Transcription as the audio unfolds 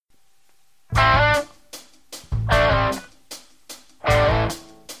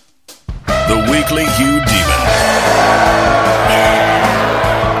Weekly Hugh Demon.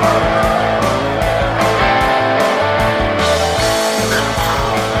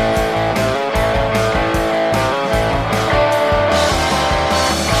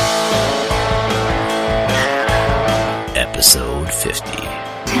 Episode 50.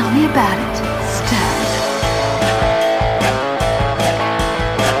 Tell me about it, Stud.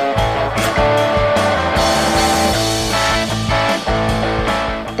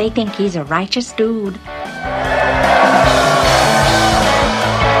 They think he's a righteous dude.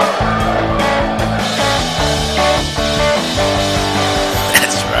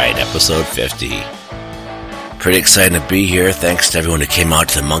 That's right, episode 50. Pretty excited to be here. Thanks to everyone who came out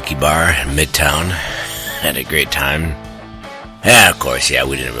to the Monkey Bar in Midtown. Had a great time. Yeah, of course,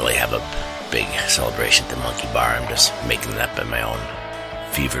 we didn't really have a big celebration at the Monkey Bar. I'm just making it up in my own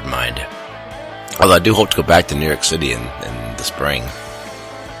fevered mind. Although I do hope to go back to New York City in the spring.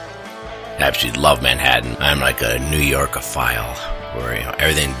 I absolutely love Manhattan. I'm like a New Yorkophile, where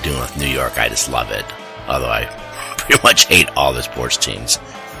everything doing with New York, I just love it. Although I pretty much hate all the sports teams.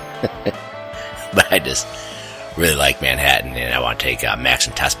 But I just really like Manhattan, and I want to take Max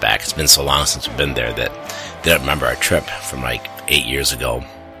and Tess back. It's been so long since we've been there that they don't remember our trip from like 8 years ago.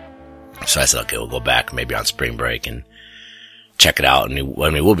 So I said, okay, we'll go back maybe on spring break and check it out. And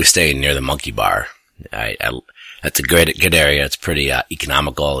we'll be staying near the Monkey Bar. That's a good area. It's pretty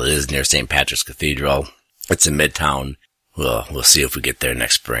economical. It is near St. Patrick's Cathedral. It's in Midtown. We'll see if we get there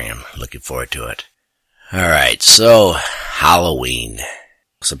next spring. I'm looking forward to it. All right, so Halloween.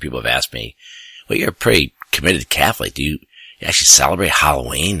 Some people have asked me, well, you're a pretty committed Catholic. Do you actually celebrate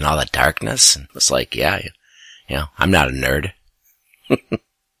Halloween and all that darkness? And it's like, I'm not a nerd.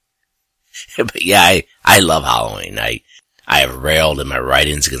 But I love Halloween. I have railed in my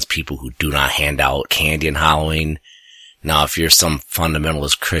writings against people who do not hand out candy on Halloween. Now, if you're some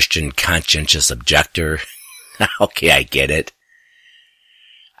fundamentalist Christian conscientious objector, okay, I get it.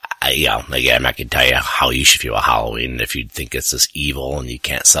 I'm not going to tell you how you should feel about Halloween. If you think it's this evil and you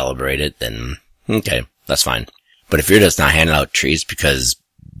can't celebrate it, then okay, that's fine. But if you're just not handing out treats because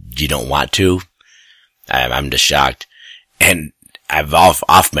you don't want to, I'm just shocked. And I've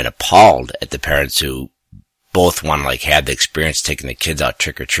often been appalled at the parents who both want to have the experience taking the kids out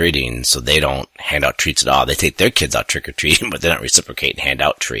trick-or-treating, so they don't hand out treats at all. They take their kids out trick-or-treating, but they don't reciprocate and hand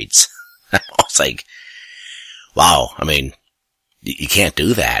out treats. It's like, wow, I mean, you can't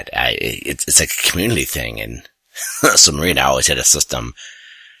do that. It's like a community thing, and so Marina always had a system.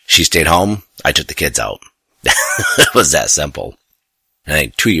 She stayed home, I took the kids out. It was that simple. And I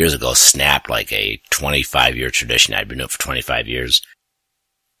think 2 years ago snapped like a 25-year tradition I'd been doing for 25 years.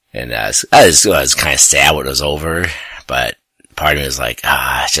 And I was kind of sad when it was over, but part of me was like,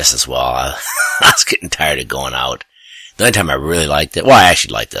 it's just as well. I was getting tired of going out. The only time I really liked it, I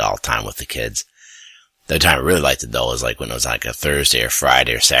actually liked it all the time with the kids. The only time I really liked it, though, was like when it was like a Thursday or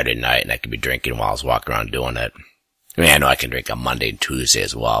Friday or Saturday night, and I could be drinking while I was walking around doing it. I mean, I know I can drink on Monday and Tuesday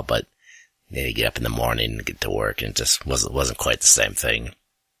as well, but then you get up in the morning and get to work, and it just wasn't quite the same thing.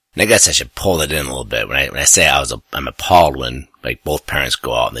 And I guess I should pull it in a little bit. When I say I'm appalled when both parents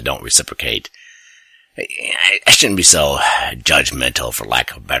go out and they don't reciprocate. I shouldn't be so judgmental, for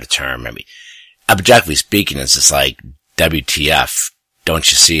lack of a better term. I mean, objectively speaking, it's just like, WTF, don't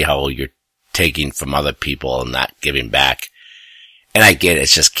you see how you're taking from other people and not giving back? And I get it,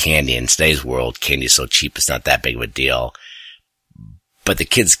 it's just candy. In today's world, candy's so cheap, it's not that big of a deal. But the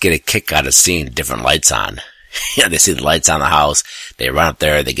kids get a kick out of seeing different lights on. They see the lights on the house, they run up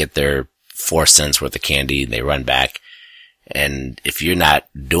there, they get their 4 cents worth of candy, and they run back. And if you're not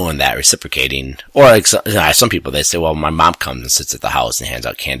doing that, reciprocating, or like some people, they say, well, my mom comes and sits at the house and hands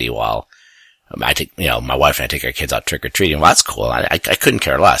out candy while I take, my wife and I take our kids out trick-or-treating. Well, that's cool. I couldn't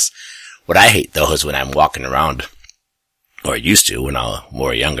care less. What I hate, though, is when I'm walking around, or I used to when I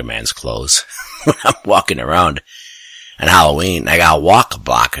wore a younger man's clothes, when I'm walking around on Halloween, I gotta walk a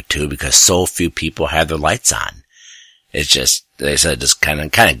block or two because so few people have their lights on. It's just, they said, it just kind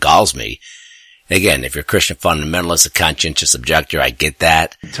of galls me. Again, if you're a Christian fundamentalist, a conscientious objector, I get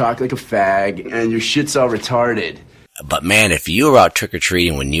that. You talk like a fag, and your shit's all retarded. But man, if you were out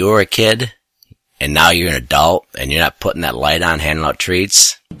trick-or-treating when you were a kid, and now you're an adult, and you're not putting that light on, handing out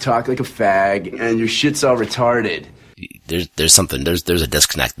treats. You talk like a fag, and your shit's all retarded. There's something, there's a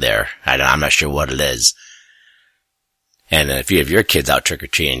disconnect there. I'm not sure what it is. And if you have your kids out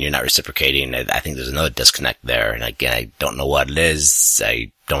trick-or-treating and you're not reciprocating, I think there's another disconnect there. And again, I don't know what it is.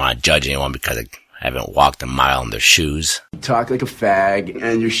 I don't want to judge anyone because I haven't walked a mile in their shoes. You talk like a fag,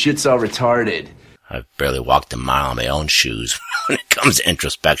 and your shit's all retarded. I've barely walked a mile in my own shoes when it comes to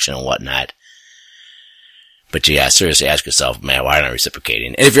introspection and whatnot. But yeah, seriously ask yourself, man, why aren't I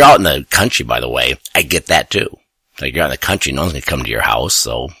reciprocating? And if you're out in the country, by the way, I get that too. Like, you're out in the country, no one's gonna come to your house,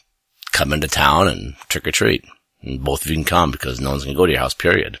 so come into town and trick or treat. And both of you can come because no one's gonna go to your house,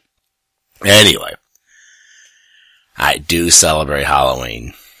 period. Anyway, I do celebrate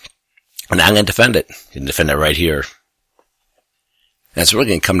Halloween. And I'm gonna defend it. I'm gonna defend it right here. And it's really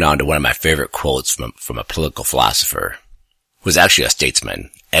gonna come down to one of my favorite quotes from a political philosopher, who was actually a statesman,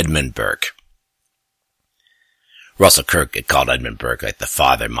 Edmund Burke. Russell Kirk had called Edmund Burke like the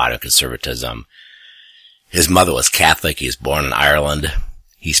father of modern conservatism. His mother was Catholic. He was born in Ireland.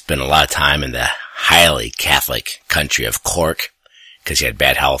 He spent a lot of time in the highly Catholic country of Cork because he had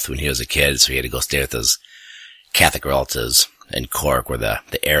bad health when he was a kid, so he had to go stay with his Catholic relatives in Cork, where the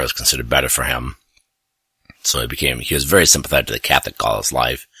air was considered better for him. So he was very sympathetic to the Catholic all his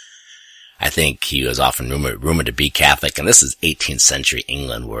life. I think he was often rumored to be Catholic, and this is 18th century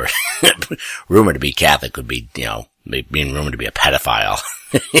England, where rumored to be Catholic would be, being rumored to be a pedophile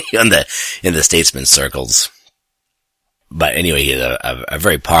in the statesman circles. But anyway, he's a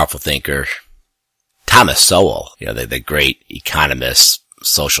very powerful thinker. Thomas Sowell, the great economist,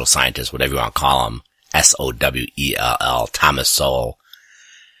 social scientist, whatever you want to call him, Sowell, Thomas Sowell.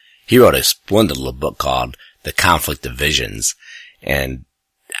 He wrote a splendid little book called The Conflict of Visions, and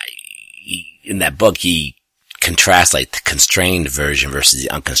in that book, he contrasts like the constrained version versus the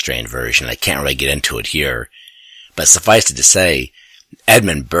unconstrained version. I can't really get into it here, but suffice it to say,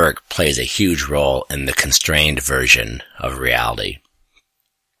 Edmund Burke plays a huge role in the constrained version of reality.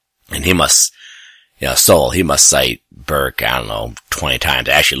 And he must cite Burke, 20 times.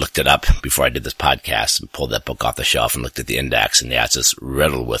 I actually looked it up before I did this podcast and pulled that book off the shelf and looked at the index, and yeah, it's just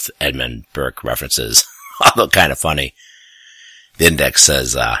riddled with Edmund Burke references. Although kind of funny. The index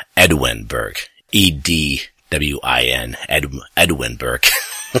says, Edwin Burke. E-D-W-I-N. Edwin Burke.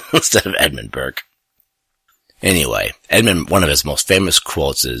 Instead of Edmund Burke. Anyway, Edmund, one of his most famous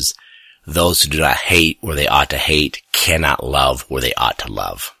quotes is, "Those who do not hate where they ought to hate cannot love where they ought to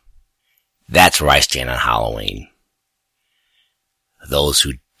love." That's where I stand on Halloween. Those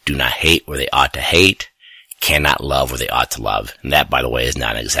who do not hate where they ought to hate cannot love where they ought to love. And that, by the way, is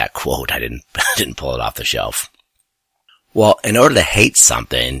not an exact quote. I didn't pull it off the shelf. Well, in order to hate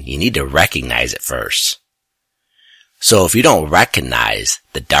something, you need to recognize it first. So if you don't recognize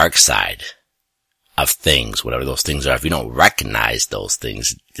the dark side of things, whatever those things are, if you don't recognize those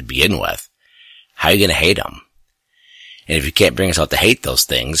things to begin with, how are you going to hate them? And if you can't bring yourself to hate those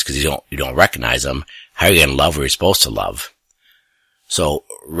things because you don't recognize them, how are you going to love where you're supposed to love? So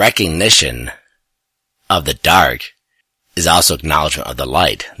recognition of the dark is also acknowledgement of the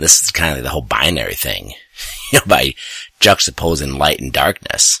light. This is kind of the whole binary thing. By juxtaposing light and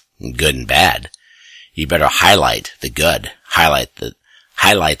darkness, and good and bad, you better highlight the good, highlight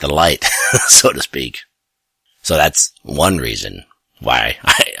the light, so to speak. So that's one reason why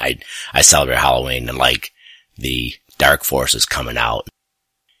I celebrate Halloween and like the dark forces coming out.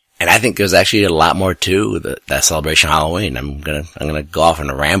 And I think there's actually a lot more to that celebration of Halloween. I'm gonna go off on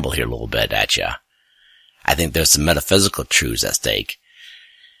a ramble here a little bit at you. I think there's some metaphysical truths at stake.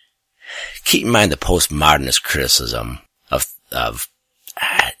 Keep in mind the postmodernist criticism of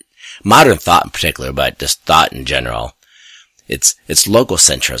modern thought in particular, but just thought in general. It's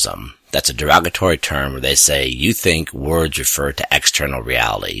logocentrism. That's a derogatory term where they say you think words refer to external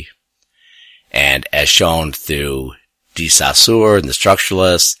reality. And as shown through de Saussure and the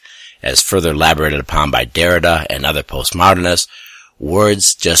structuralists, as further elaborated upon by Derrida and other postmodernists,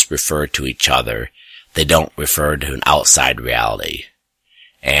 words just refer to each other. They don't refer to an outside reality.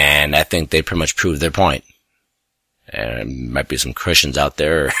 And I think they pretty much proved their point. And there might be some Christians out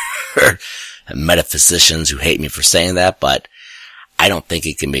there, metaphysicians who hate me for saying that, but I don't think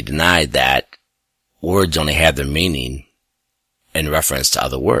it can be denied that words only have their meaning in reference to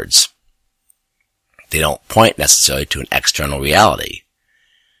other words. They don't point necessarily to an external reality.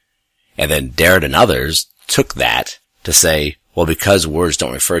 And then Derrida and others took that to say, well, because words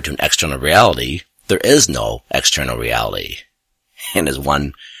don't refer to an external reality, there is no external reality. And as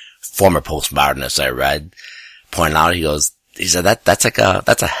one former postmodernist I read pointed out, he said that's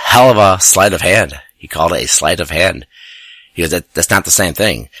a hell of a sleight of hand. He called it a sleight of hand. He goes, that's not the same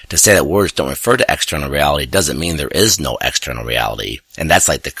thing. To say that words don't refer to external reality doesn't mean there is no external reality. And that's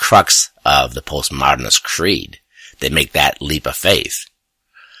like the crux of the postmodernist creed. They make that leap of faith.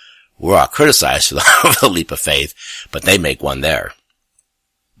 We're all criticized for the leap of faith, but they make one there.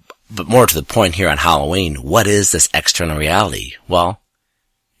 But more to the point here on Halloween, what is this external reality? Well,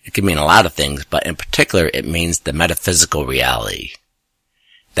 it can mean a lot of things, but in particular, it means the metaphysical reality.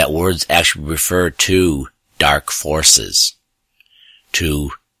 That words actually refer to dark forces,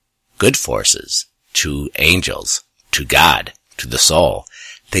 to good forces, to angels, to God, to the soul,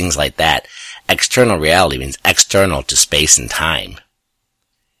 things like that. External reality means external to space and time.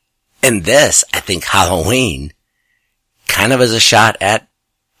 And this, I think Halloween kind of is a shot at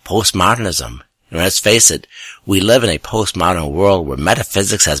postmodernism. Let's face it, we live in a postmodern world where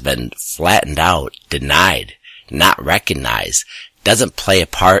metaphysics has been flattened out, denied, not recognized, doesn't play a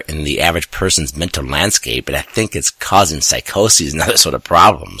part in the average person's mental landscape, and I think it's causing psychoses and other sort of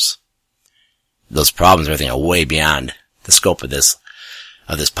problems. Those problems and everything are way beyond the scope of this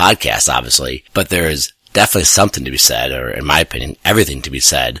podcast, obviously, but there is definitely something to be said, or in my opinion, everything to be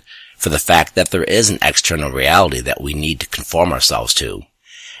said, for the fact that there is an external reality that we need to conform ourselves to.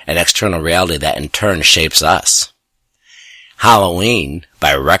 An external reality that in turn shapes us. Halloween,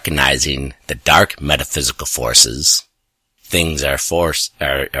 by recognizing the dark metaphysical forces, things are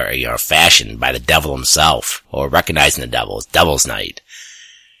fashioned by the devil himself, or recognizing the devil, it's Devil's Night.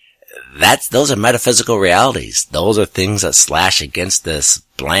 Those are metaphysical realities. Those are things that slash against this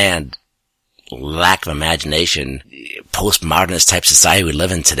bland, lack of imagination, postmodernist type society we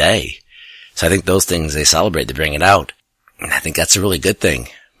live in today. So I think those things they celebrate, they bring it out. And I think that's a really good thing.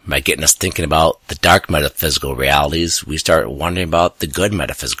 By getting us thinking about the dark metaphysical realities, we start wondering about the good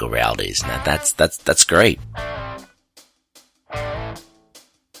metaphysical realities. And that's great.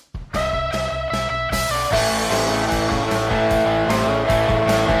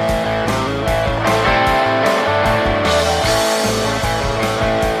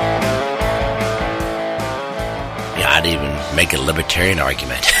 I'd even make a libertarian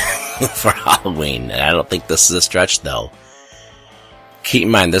argument for Halloween, and I don't think this is a stretch, though. Keep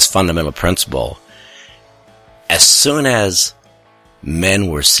in mind this fundamental principle. As soon as men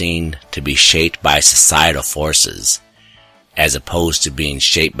were seen to be shaped by societal forces, as opposed to being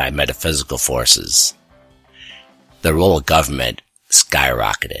shaped by metaphysical forces, the role of government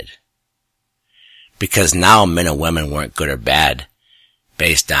skyrocketed. Because now men and women weren't good or bad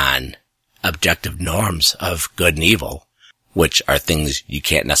based on objective norms of good and evil, which are things you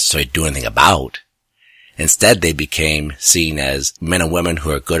can't necessarily do anything about. Instead, they became seen as men and women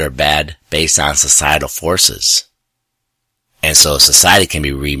who are good or bad based on societal forces. And so society can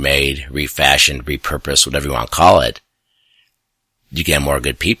be remade, refashioned, repurposed, whatever you want to call it. You get more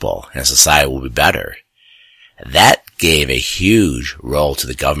good people, and society will be better. That gave a huge role to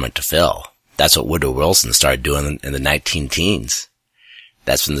the government to fill. That's what Woodrow Wilson started doing in the 19-teens.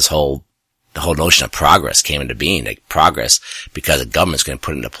 That's when the whole notion of progress came into being. Like progress because the government's going to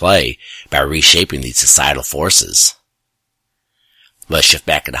put it into play by reshaping these societal forces. Let's shift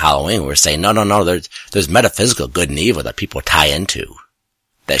back into Halloween. We're saying, no, there's metaphysical good and evil that people tie into,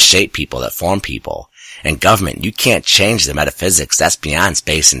 that shape people, that form people. And government, you can't change the metaphysics. That's beyond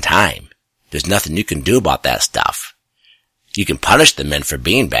space and time. There's nothing you can do about that stuff. You can punish the men for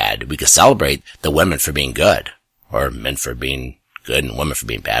being bad. We can celebrate the women for being good. Or men for being good and women for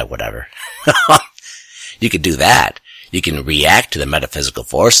being bad, whatever. You could do that. You can react to the metaphysical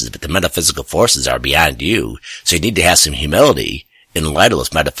forces, but the metaphysical forces are beyond you. So you need to have some humility in light of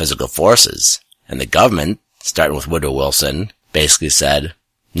those metaphysical forces. And the government, starting with Woodrow Wilson, basically said,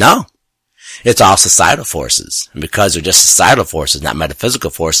 no, it's all societal forces. And because they're just societal forces, not metaphysical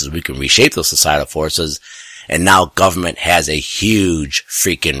forces, we can reshape those societal forces. And now government has a huge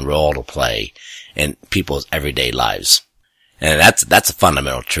freaking role to play in people's everyday lives. And that's a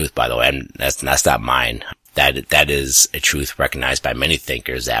fundamental truth, by the way, and that's not mine. That is a truth recognized by many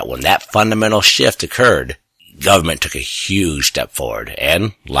thinkers, that when that fundamental shift occurred, government took a huge step forward.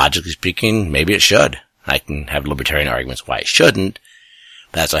 And logically speaking, maybe it should. I can have libertarian arguments why it shouldn't,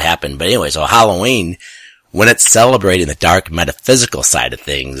 but that's what happened. But anyway, so Halloween, when it's celebrating the dark metaphysical side of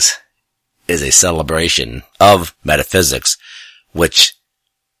things, is a celebration of metaphysics, which,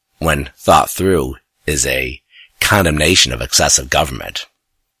 when thought through, is a condemnation of excessive government.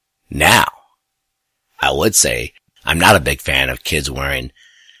 Now, I would say I'm not a big fan of kids wearing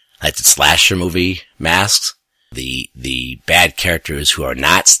like the slasher movie masks, the bad characters who are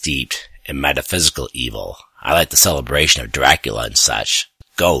not steeped in metaphysical evil. I like the celebration of Dracula and such,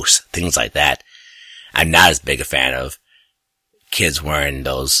 ghosts, things like that. I'm not as big a fan of kids wearing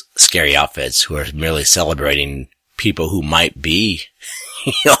those scary outfits who are merely celebrating people who might be,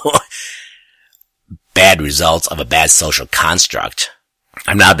 bad results of a bad social construct.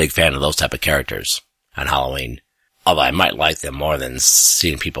 I'm not a big fan of those type of characters on Halloween. Although I might like them more than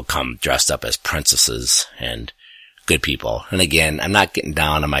seeing people come dressed up as princesses and good people. And again, I'm not getting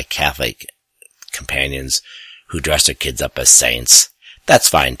down on my Catholic companions who dress their kids up as saints. That's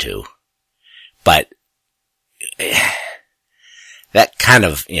fine too. But that kind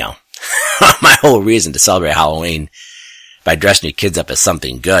of, my whole reason to celebrate Halloween, by dressing your kids up as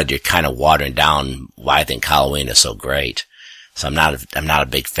something good, you're kind of watering down why I think Halloween is so great. So I'm not a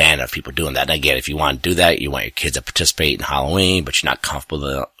big fan of people doing that. And again, if you want to do that, you want your kids to participate in Halloween, but you're not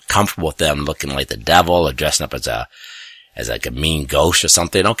comfortable with them looking like the devil or dressing up as like a mean ghost or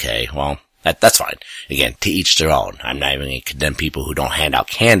something. Okay, well, that's fine. Again, to each their own. I'm not even going to condemn people who don't hand out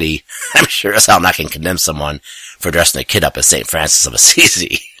candy. I'm sure as hell I'm not going to condemn someone for dressing their kid up as St. Francis of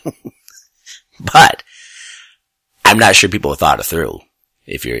Assisi. But I'm not sure people have thought it through.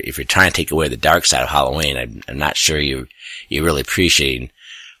 If you're trying to take away the dark side of Halloween, I'm not sure you're really appreciating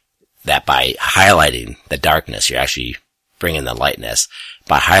that by highlighting the darkness, you're actually bringing the lightness.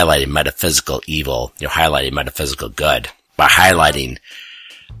 By highlighting metaphysical evil, you're highlighting metaphysical good. By highlighting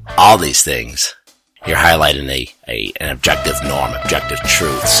all these things, you're highlighting an objective norm, objective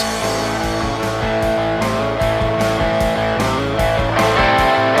truths.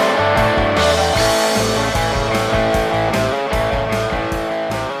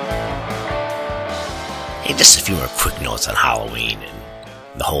 Hey, just a few more quick notes on Halloween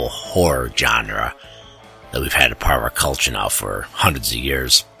and the whole horror genre that we've had a part of our culture now for hundreds of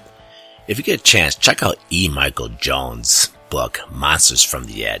years. If you get a chance, check out E. Michael Jones' book, Monsters from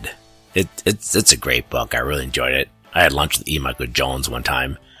the Id. It's a great book. I really enjoyed it. I had lunch with E. Michael Jones one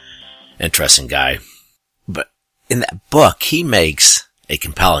time. Interesting guy. But in that book, he makes a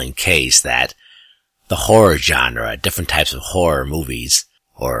compelling case that the horror genre, different types of horror movies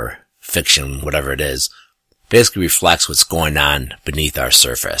or fiction, whatever it is, basically reflects what's going on beneath our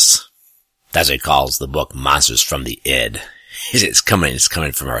surface. That's what he calls the book Monsters from the Id. It's coming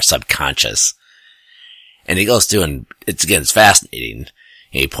from our subconscious. And he goes through and it's fascinating. And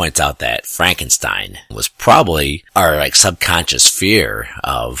he points out that Frankenstein was probably our subconscious fear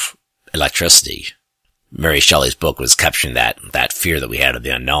of electricity. Mary Shelley's book was capturing that fear that we had of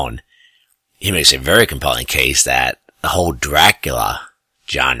the unknown. He makes a very compelling case that the whole Dracula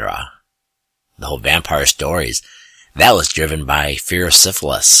genre, the whole vampire stories, that was driven by fear of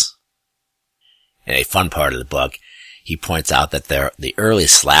syphilis. In a fun part of the book, he points out that the early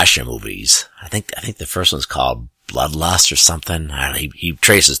slasher movies, I think the first one's called Bloodlust or something. I don't know, he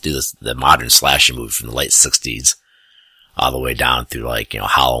traces through the modern slasher movie from the late 60s all the way down through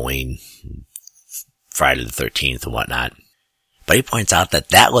Halloween, Friday the 13th and whatnot. But he points out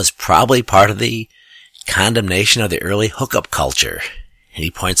that was probably part of the condemnation of the early hookup culture. And he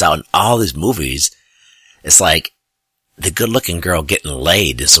points out in all these movies, it's like the good-looking girl getting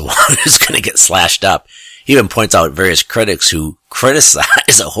laid is the one who's going to get slashed up. He even points out various critics who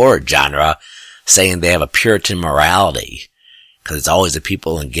criticize the horror genre, saying they have a Puritan morality. Because it's always the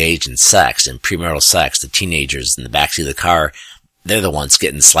people engaged in sex, in premarital sex, the teenagers in the backseat of the car, they're the ones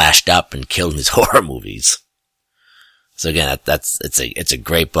getting slashed up and killed in these horror movies. So again, it's a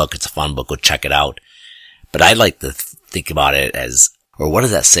great book. It's a fun book. Go check it out. But I like to think about it as, or what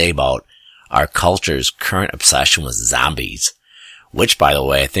does that say about our culture's current obsession with zombies? Which, by the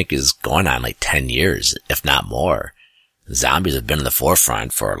way, I think is going on 10 years, if not more. Zombies have been in the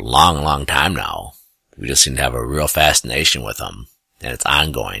forefront for a long, long time now. We just seem to have a real fascination with them, and it's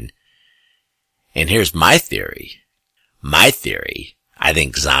ongoing. And here's my theory. I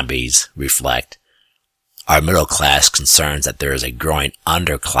think zombies reflect our middle class concerns that there is a growing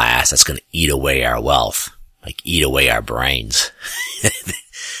underclass that's going to eat away our wealth, eat away our brains.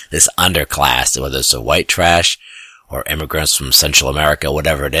 This underclass, whether it's a white trash or immigrants from Central America,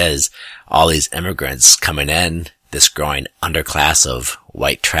 whatever it is, all these immigrants coming in, this growing underclass of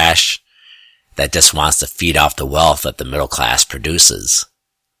white trash that just wants to feed off the wealth that the middle class produces.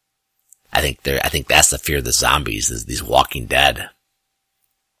 I think that's the fear of the zombies, is these Walking Dead.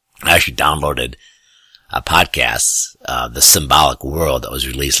 I actually downloaded a podcast, The Symbolic World, that was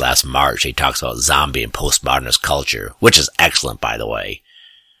released last March. He talks about zombie and postmodernist culture, which is excellent, by the way.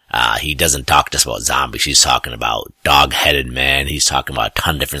 He doesn't talk just about zombies. He's talking about dog-headed men. He's talking about a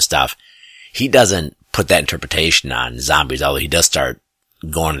ton of different stuff. He doesn't put that interpretation on zombies, although he does start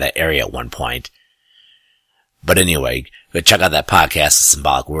going to that area at one point. But anyway, go check out that podcast, The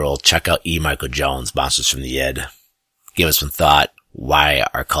Symbolic World. Check out E. Michael Jones, Monsters from the Id. Give us some thought why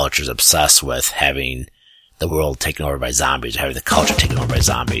our culture is obsessed with having the world taken over by zombies, having the culture taken over by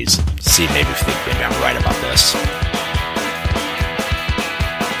zombies. See, maybe I'm right about this.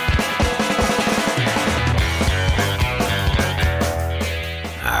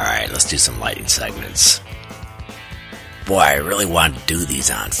 Let's do some lighting segments. Boy, I really wanted to do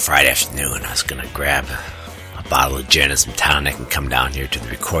these on Friday afternoon. I was going to grab a bottle of gin and some tonic and come down here to the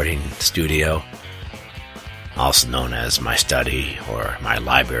recording studio, also known as my study or my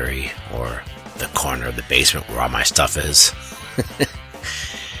library or the corner of the basement where all my stuff is.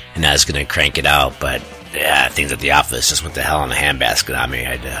 And I was going to crank it out, but Yeah, things at the office just went to hell in a handbasket on me.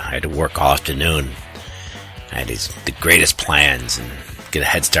 I had to work all afternoon. I had the greatest plans and get a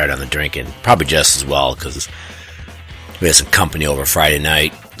head start on the drinking. Probably just as well, because we had some company over Friday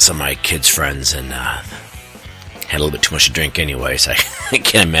night, some of my kids' friends, and had a little bit too much to drink anyway, so I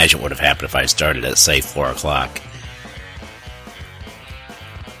can't imagine what would have happened if I started at, say, 4 o'clock.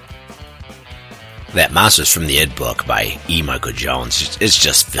 That Monsters from the Id book by E. Michael Jones, it's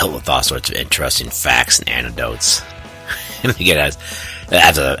just filled with all sorts of interesting facts and anecdotes. And again,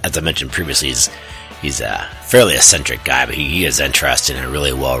 as I mentioned previously, he's a fairly eccentric guy, but he is interesting and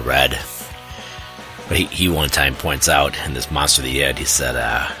really well read. But he one time points out in this Monster of the Id, he said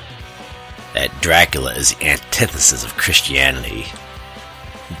that Dracula is the antithesis of Christianity.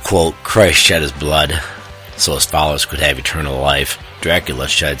 Quote, Christ shed his blood so his followers could have eternal life. Dracula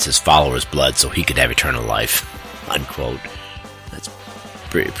sheds his followers' blood so he could have eternal life. Unquote. That's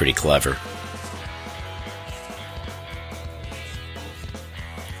pretty clever.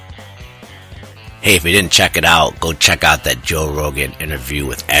 Hey, if you didn't check it out, go check out that Joe Rogan interview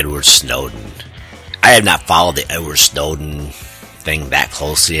with Edward Snowden. I have not followed the Edward Snowden thing that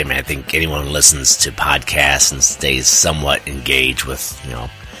closely. I mean, I think anyone who listens to podcasts and stays somewhat engaged with,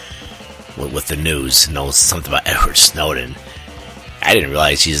 with the news knows something about Edward Snowden. I didn't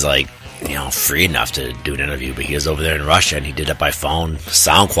realize he's free enough to do an interview, but he was over there in Russia and he did it by phone.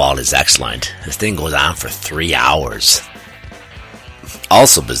 Sound quality is excellent. This thing goes on for 3 hours.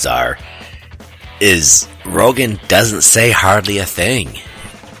 Also bizarre is Rogan doesn't say hardly a thing.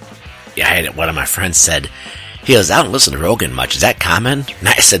 Yeah, I had one of my friends said, he goes, I don't listen to Rogan much. Is that common? And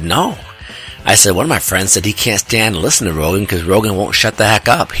I said, no. I said, one of my friends said he can't stand to listen to Rogan because Rogan won't shut the heck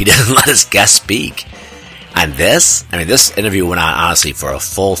up. He doesn't let his guests speak. And this interview went on, honestly, for a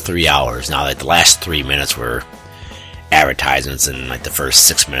full 3 hours. Now, the last 3 minutes were advertisements, and the first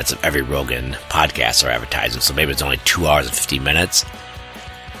 6 minutes of every Rogan podcast are advertisements, so maybe it's only 2 hours and 50 minutes.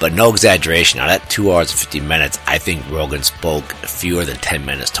 But no exaggeration, now that 2 hours and 50 minutes, I think Rogan spoke fewer than 10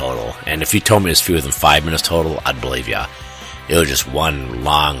 minutes total. And if you told me it was fewer than 5 minutes total, I'd believe ya. It was just one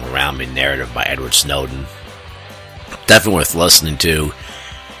long, rambling narrative by Edward Snowden. Definitely worth listening to.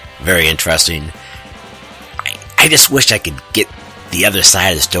 Very interesting. I just wish I could get the other side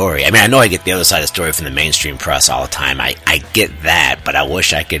of the story. I mean, I know I get the other side of the story from the mainstream press all the time. I get that, but I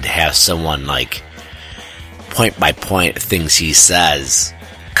wish I could have someone, point by point things he says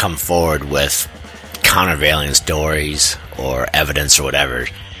come forward with countervailing stories or evidence or whatever.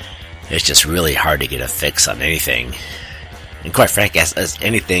 It's just really hard to get a fix on anything. And quite frankly, as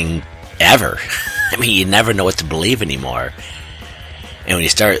anything ever. I mean, you never know what to believe anymore. And when you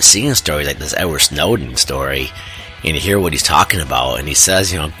start seeing stories like this Edward Snowden story, and you hear what he's talking about, and he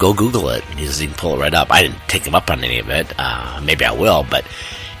says, go Google it. He says, you can pull it right up. I didn't take him up on any of it. Maybe I will, but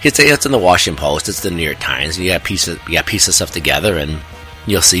he'd say it's in the Washington Post, it's the New York Times, and you got piece of stuff together, and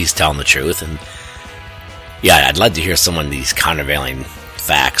you'll see he's telling the truth. And yeah, I'd love to hear some of these countervailing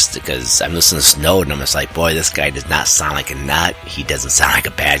facts, because I'm listening to Snowden, I'm just like, boy, this guy does not sound like a nut. He doesn't sound like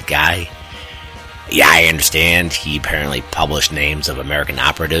a bad guy. Yeah, I understand he apparently published names of American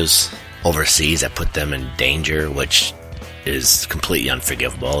operatives overseas that put them in danger, which is completely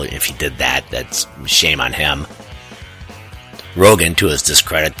unforgivable. If he did that, that's shame on him. Rogan, to his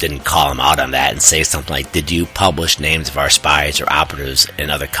discredit, didn't call him out on that and say something like, did you publish names of our spies or operatives in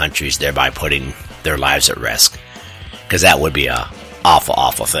other countries, thereby putting their lives at risk? Because that would be a awful,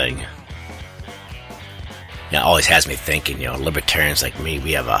 awful thing. It always has me thinking, libertarians like me,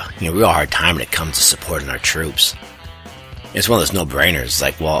 we have a real hard time when it comes to supporting our troops. It's one of those no-brainers. It's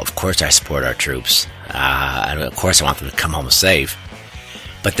like, well, of course I support our troops. And of course I want them to come home safe.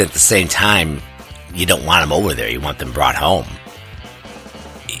 But then at the same time, you don't want them over there. You want them brought home.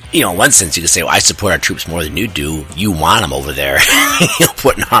 In one sense, you could say, well, I support our troops more than you do. You want them over there,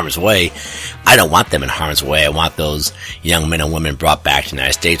 put in harm's way. I don't want them in harm's way. I want those young men and women brought back to the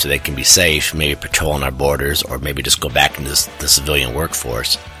United States so they can be safe, maybe patrolling our borders, or maybe just go back into the civilian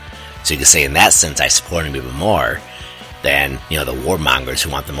workforce. So you could say, in that sense, I support them even more than, the warmongers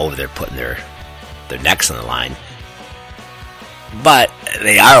who want them over there putting their necks on the line. But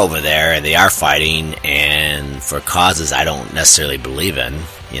they are over there, and they are fighting, and for causes I don't necessarily believe in.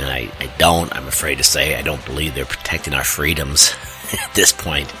 I'm afraid to say, I don't believe they're protecting our freedoms at this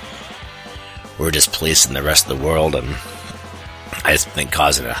point. We're just policing the rest of the world, and I just think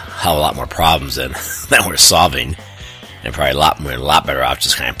causing a hell of a lot more problems than we're solving. And probably a lot better off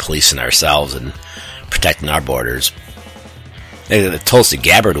just kind of policing ourselves and protecting our borders. If Tulsi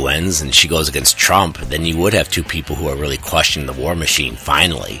Gabbard wins and she goes against Trump, then you would have two people who are really questioning the war machine,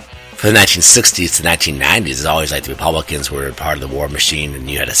 finally, from the 1960s to 1990s, it's always like the Republicans were part of the war machine, and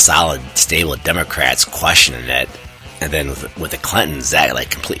you had a solid, stable Democrats questioning it. And then with the Clintons, that like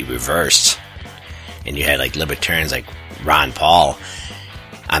completely reversed. And you had like libertarians like Ron Paul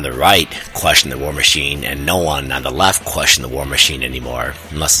on the right question the war machine, and no one on the left question the war machine anymore,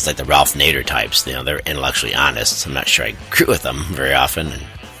 unless it's like the Ralph Nader types. You know, they're intellectually honest. I'm not sure I agree with them very often,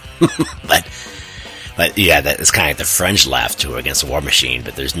 but yeah, that's kind of like the fringe left who are against the war machine.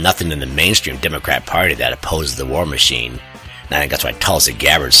 But there's nothing in the mainstream Democrat Party that opposes the war machine. And I think that's why Tulsi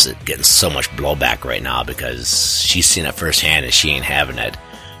Gabbard's getting so much blowback right now, because she's seen it firsthand and she ain't having it.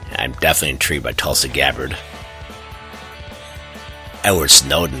 And I'm definitely intrigued by Tulsi Gabbard. Edward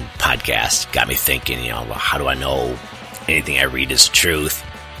Snowden podcast got me thinking, you know, how do I know anything I read is truth?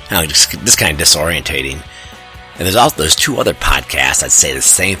 Just kind of disorientating. And there's two other podcasts I'd say the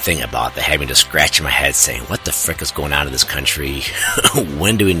same thing about that have me just scratching my head saying, what the frick is going on in this country?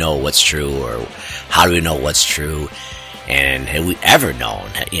 When do we know what's true, or how do we know what's true? And have we ever known,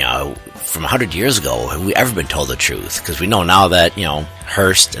 you know, from 100 years ago, have we ever been told the truth? Because we know now that, you know,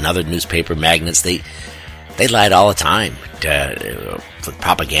 Hearst and other newspaper magnates, they lied all the time for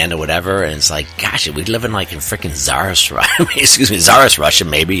propaganda, whatever. And it's like, gosh, we live in like in freaking Tsarist Russia,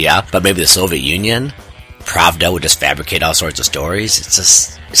 maybe, yeah. But maybe the Soviet Union, Pravda would just fabricate all sorts of stories.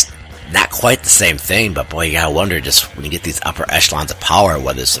 It's not quite the same thing, but boy, you gotta wonder just when you get these upper echelons of power,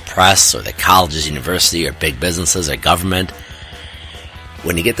 whether it's the press or the colleges, university, or big businesses or government,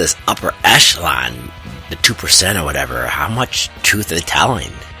 when you get this upper echelon, the 2% or whatever, how much truth are they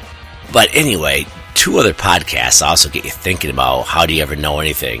telling? But anyway, two other podcasts also get you thinking about how do you ever know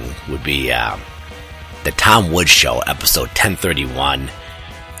anything would be the Tom Woods Show, episode 1031,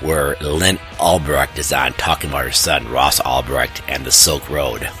 where Lynn Albrecht is on talking about her son, Ross Albrecht, and the Silk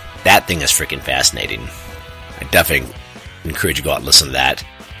Road. That thing is freaking fascinating. I definitely encourage you to go out and listen to that.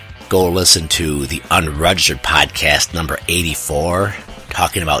 Go listen to the Unregistered podcast number 84,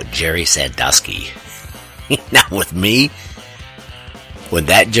 talking about Jerry Sandusky. Now with me, when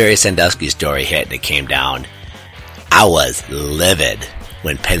that Jerry Sandusky story hit and it came down, I was livid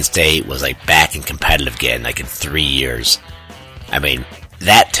when Penn State was like back in competitive again, like in 3 years. I mean,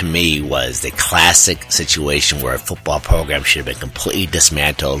 that to me was the classic situation where a football program should have been completely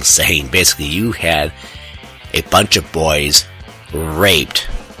dismantled, saying basically you had a bunch of boys raped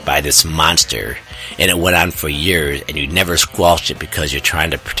by this monster, and it went on for years, and you never squelched it because you're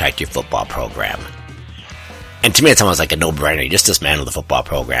trying to protect your football program. And to me, it's almost like a no-brainer. You just dismantle the football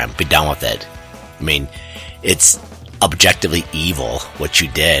program. Be done with it. I mean, it's objectively evil what you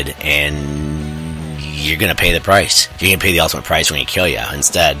did, and you're going to pay the price. You're going to pay the ultimate price when you kill you.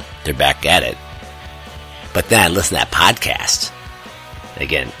 Instead, they're back at it. But then, listen to that podcast.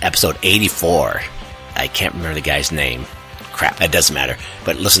 Again, episode 84. I can't remember the guy's name. Crap, that doesn't matter.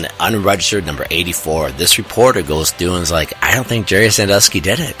 But listen to Unregistered number 84. This reporter goes through and is like, I don't think Jerry Sandusky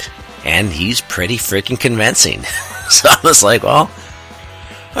did it. And he's pretty freaking convincing. So I was like, well,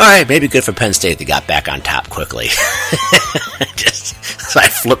 alright, maybe good for Penn State. They got back on top quickly. So I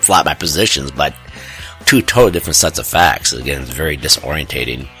flip-flop my positions, but two totally different sets of facts. Again, it's very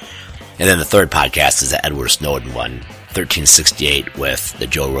disorientating. And then the third podcast is the Edward Snowden one, 1368, with the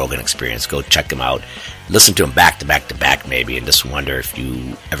Joe Rogan Experience. Go check him out. Listen to him back to back to back, maybe, and just wonder if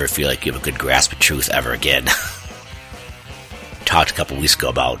you ever feel like you have a good grasp of truth ever again. Talked a couple weeks ago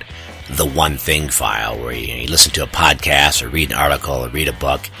about the One Thing file, where you listen to a podcast or read an article or read a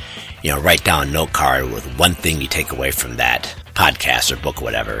book, write down a note card with one thing you take away from that podcast or book or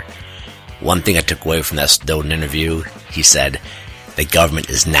whatever. One thing I took away from that Snowden interview, he said, the government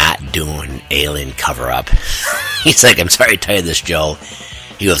is not doing alien cover-up. He's like, I'm sorry to tell you this, Joe.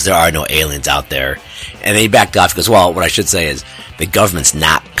 He goes, there are no aliens out there. And then he backed off. He goes, well, what I should say is the government's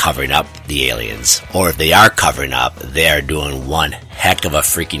not covering up the aliens. Or if they are covering up, they are doing one heck of a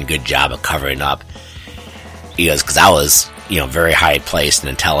freaking good job of covering up. He goes, because I was, very high placed in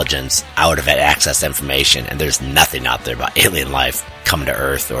intelligence. I would have had access to information, and there's nothing out there about alien life coming to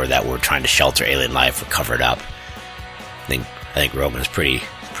Earth, or that we're trying to shelter alien life or cover it up. I think Rogan is pretty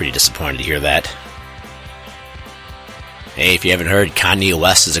disappointed to hear that. Hey, if you haven't heard, Kanye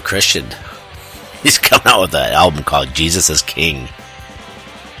West is a Christian. He's coming out with an album called Jesus is King.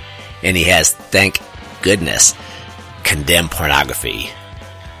 And he has, thank goodness, condemned pornography.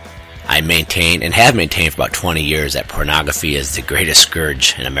 I maintain, and have maintained for about 20 years, that pornography is the greatest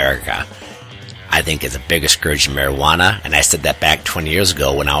scourge in America. I think it's a bigger scourge than marijuana, and I said that back 20 years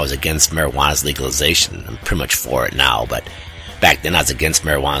ago when I was against marijuana's legalization. I'm pretty much for it now, but back then I was against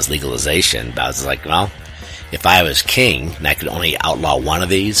marijuana's legalization. But I was like, well, if I was king and I could only outlaw one of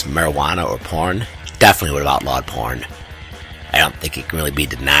these, marijuana or porn, definitely would have outlawed porn. I don't think it can really be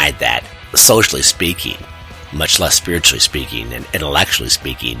denied that, socially speaking, much less spiritually speaking and intellectually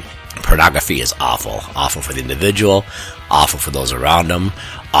speaking, pornography is awful. Awful for the individual, awful for those around them,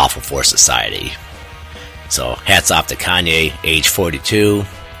 awful for society. So hats off to Kanye, age 42.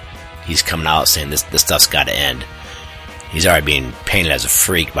 He's coming out saying this stuff's got to end. He's already being painted as a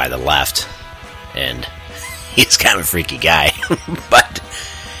freak by the left, and he's kind of a freaky guy. But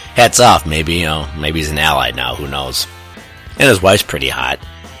hats off, maybe he's an ally now, who knows. And his wife's pretty hot.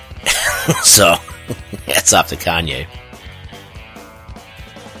 So hats off to Kanye.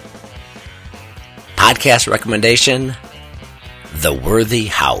 Podcast recommendation, The Worthy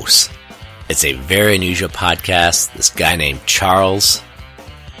House. It's a very unusual podcast. This guy named Charles,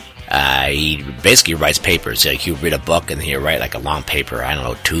 he basically writes papers. Like, he'll read a book and he'll write like a long paper,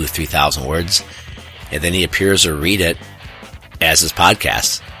 2,000-3,000 words. And then he appears to read it as his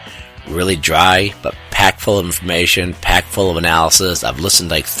podcast. Really dry, but packed full of information, packed full of analysis. I've listened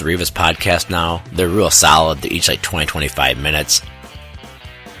to like 3 of his podcasts now. They're real solid. They're each like 20-25 minutes.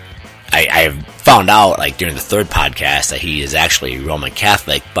 I found out like during the 3rd podcast that he is actually Roman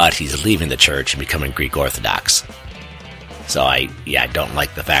Catholic, but he's leaving the church and becoming Greek Orthodox. So I don't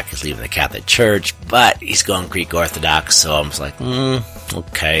like the fact he's leaving the Catholic Church, but he's going Greek Orthodox. So I'm just like,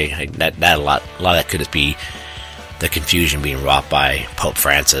 okay, that a lot of that could just be the confusion being wrought by Pope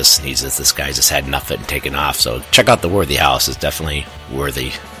Francis. This guy just had enough of it and taken off. So check out The Worthy House. It's definitely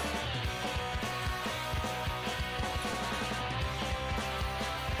worthy.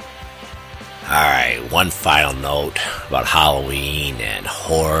 Alright, one final note about Halloween and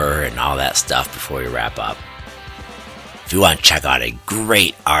horror and all that stuff before we wrap up. If you want to check out a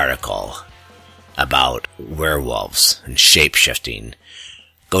great article about werewolves and shape-shifting,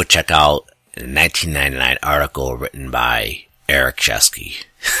 go check out a 1999 article written by Eric Chesky.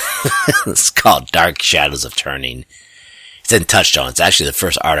 It's called Dark Shadows of Turning. It's in Touchstone. It's actually the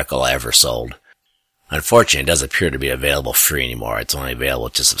first article I ever sold. Unfortunately, it doesn't appear to be available free anymore. It's only available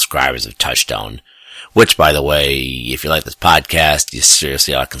to subscribers of Touchstone. Which, by the way, if you like this podcast, you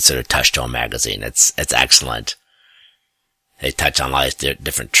seriously ought to consider Touchstone magazine. It's excellent. They touch on a lot of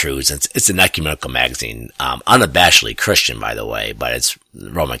different truths. It's an ecumenical magazine, unabashedly Christian, by the way, but it's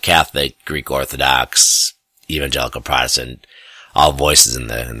Roman Catholic, Greek Orthodox, Evangelical Protestant. All voices in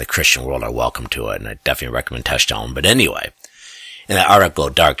the Christian world are welcome to it, and I definitely recommend Touchstone. But anyway, in that article,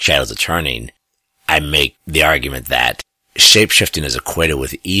 Dark Shadows of Turning, I make the argument that shapeshifting is equated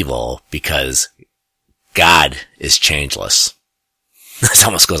with evil because God is changeless. This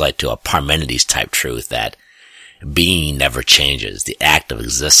almost goes like to a Parmenides type truth that being never changes. The act of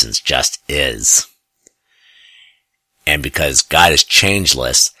existence just is. And because God is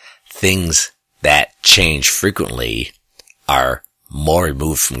changeless, things that change frequently are more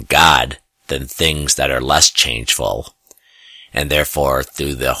removed from God than things that are less changeful. And therefore,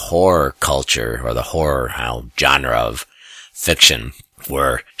 through the horror culture, or the horror genre of fiction,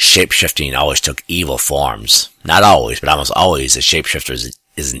 where shapeshifting always took evil forms, not always, but almost always, a shapeshifter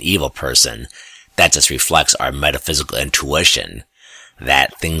is an evil person, that just reflects our metaphysical intuition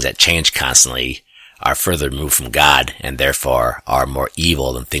that things that change constantly are further removed from God, and therefore are more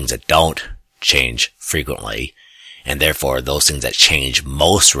evil than things that don't change frequently. And therefore, those things that change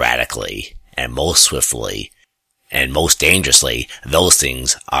most radically, and most swiftly, and most dangerously, those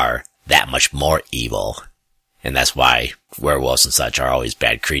things are that much more evil. And that's why werewolves and such are always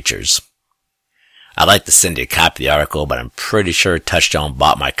bad creatures. I'd like to send you a copy of the article, but I'm pretty sure Touchstone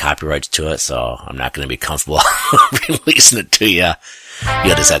bought my copyrights to it, so I'm not going to be comfortable releasing it to you.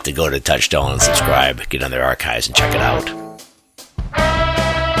 You'll just have to go to Touchstone and subscribe, get on their archives, and check it out.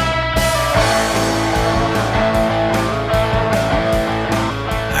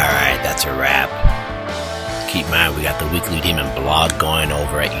 Alright, that's a wrap. Keep in mind, we got the Weekly Demon blog going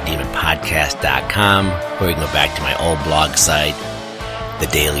over at udemonpodcast.com, or you can go back to my old blog site,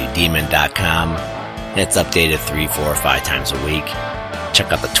 thedailydemon.com. And it's updated 3, 4, or 5 times a week.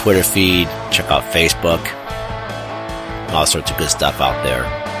 Check out the Twitter feed, check out Facebook, all sorts of good stuff out there.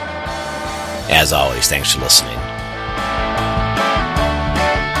 As always, thanks for listening.